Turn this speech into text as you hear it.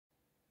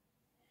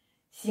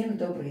Всем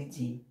добрый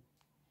день!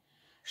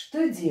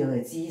 Что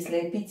делать,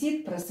 если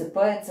аппетит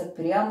просыпается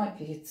прямо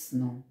перед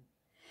сном?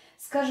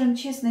 Скажем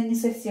честно, не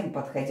совсем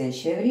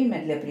подходящее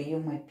время для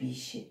приема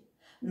пищи,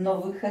 но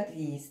выход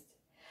есть.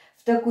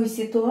 В такой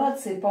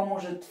ситуации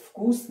поможет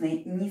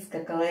вкусный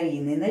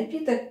низкокалорийный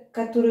напиток,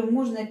 который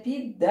можно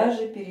пить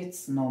даже перед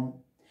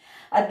сном.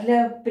 А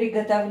для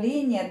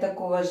приготовления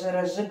такого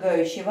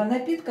жиросжигающего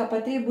напитка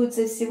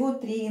потребуется всего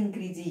 3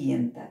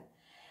 ингредиента.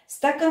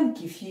 Стакан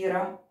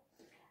кефира,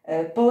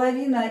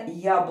 половина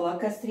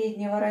яблока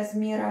среднего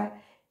размера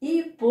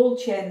и пол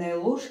чайной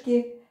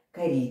ложки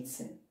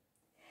корицы.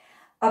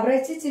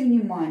 Обратите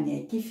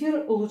внимание,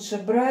 кефир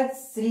лучше брать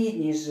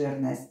средней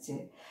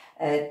жирности,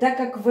 так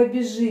как в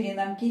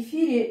обезжиренном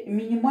кефире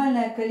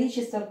минимальное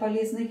количество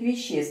полезных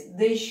веществ,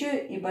 да еще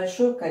и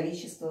большое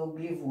количество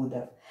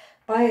углеводов.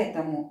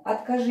 Поэтому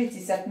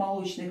откажитесь от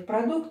молочных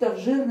продуктов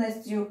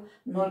жирностью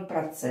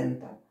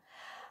 0%.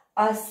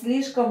 А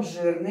слишком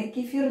жирный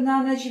кефир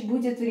на ночь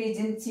будет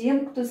вреден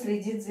тем, кто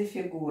следит за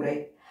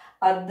фигурой.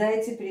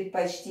 Отдайте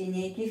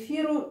предпочтение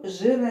кефиру с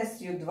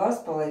жирностью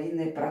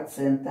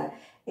 2,5%.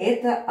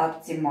 Это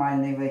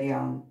оптимальный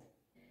вариант.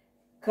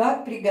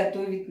 Как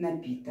приготовить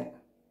напиток?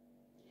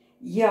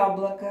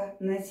 Яблоко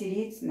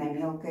натереть на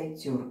мелкой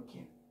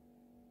терке.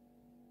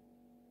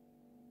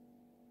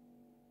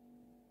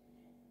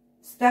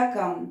 В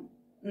стакан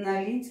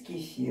налить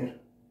кефир.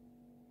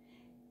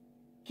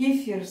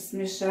 Кефир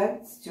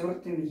смешать с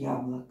тертым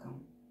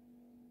яблоком.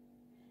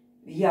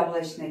 В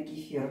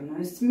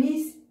яблочно-кефирную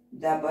смесь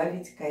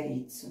добавить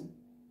корицу.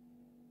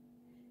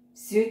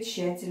 Все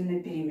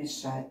тщательно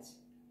перемешать.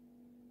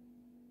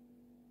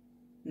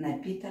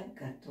 Напиток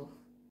готов.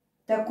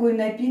 Такой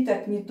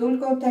напиток не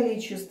только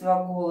утолит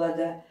чувство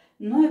голода,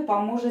 но и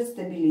поможет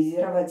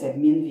стабилизировать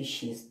обмен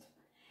веществ.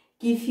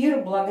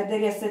 Кефир,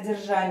 благодаря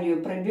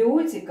содержанию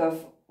пробиотиков,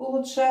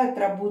 улучшает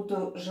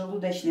работу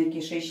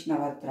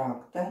желудочно-кишечного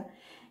тракта,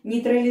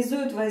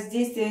 нейтрализует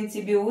воздействие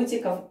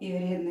антибиотиков и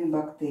вредных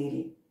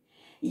бактерий.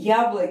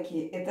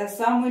 Яблоки – это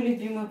самый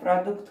любимый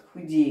продукт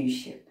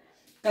худеющих.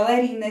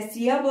 Калорийность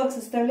яблок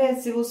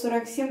составляет всего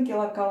 47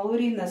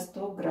 килокалорий на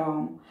 100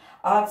 грамм,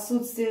 а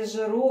отсутствие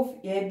жиров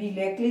и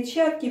обилие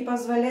клетчатки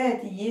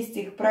позволяет есть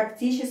их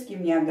практически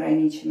в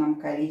неограниченном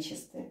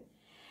количестве.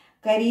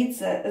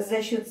 Корица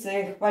за счет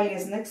своих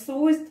полезных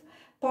свойств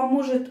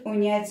поможет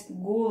унять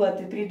голод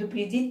и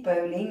предупредить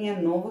появление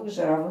новых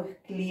жировых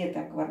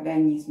клеток в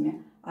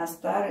организме, а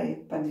старые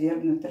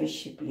подвергнут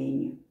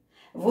расщеплению.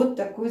 Вот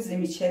такой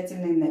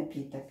замечательный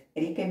напиток.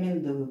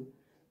 Рекомендую.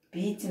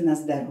 Пейте на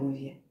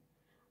здоровье.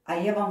 А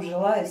я вам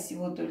желаю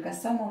всего только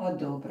самого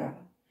доброго.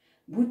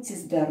 Будьте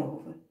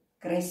здоровы,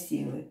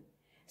 красивы.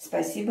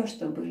 Спасибо,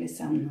 что были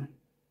со мной.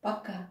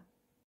 Пока.